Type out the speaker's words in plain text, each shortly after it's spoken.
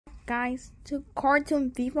guys, to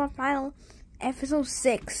Cartoon Beatbox Battle Episode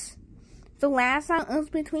 6. The last round was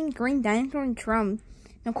between Green Dinosaur and Trump.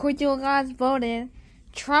 And according to you guys voted,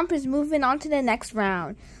 Trump is moving on to the next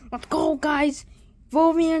round. Let's go, guys!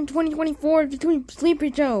 Voting in 2024 between Sleepy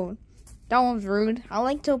Joe. That was rude. I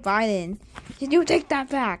like Joe Biden. Can you take that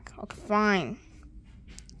back? Okay, fine.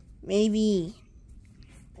 Maybe.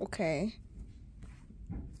 Okay.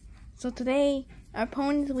 So today, our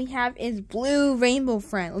opponents we have is Blue Rainbow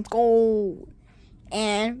Friend. Let's go.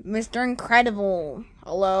 And Mr. Incredible.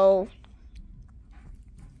 Hello.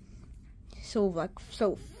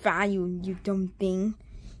 So fat, you dumb thing.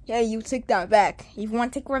 Yeah, you take that back. If you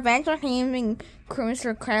want to take revenge on him and Mr.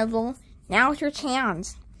 Incredible, now's your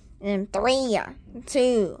chance. And 3,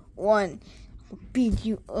 2, 1. I'll beat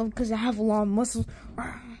you up because I have a lot of muscles.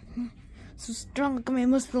 So strong, look at my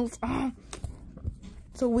muscles.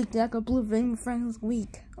 So weak, like a Blue Rainbow Friend who's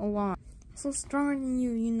weak. A lot. So stronger than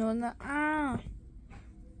you, you know that.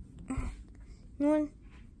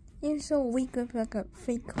 You're so weak with like a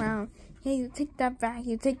fake crown. Hey, you take that back.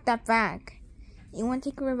 You take that back. You want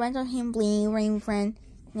to take revenge on him, Blue Rainbow Friend?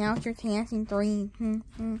 Now it's your chance in 3.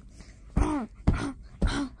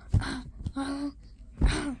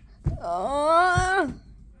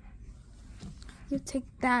 You take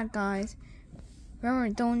that, guys. Remember,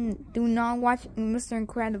 do not watch Mr.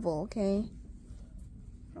 Incredible, okay?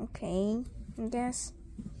 Okay, I guess.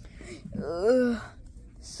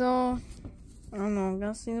 So, I don't know.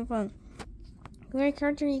 Let's see the fun. Great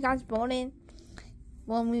character you guys voted.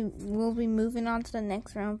 Well, we'll be moving on to the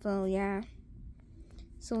next round, so yeah.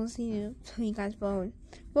 So we'll see who you guys vote.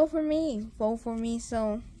 Vote for me. Vote for me.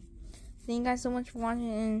 So, thank you guys so much for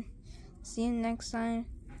watching, and see you next time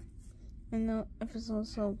in the episode.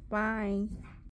 So, bye.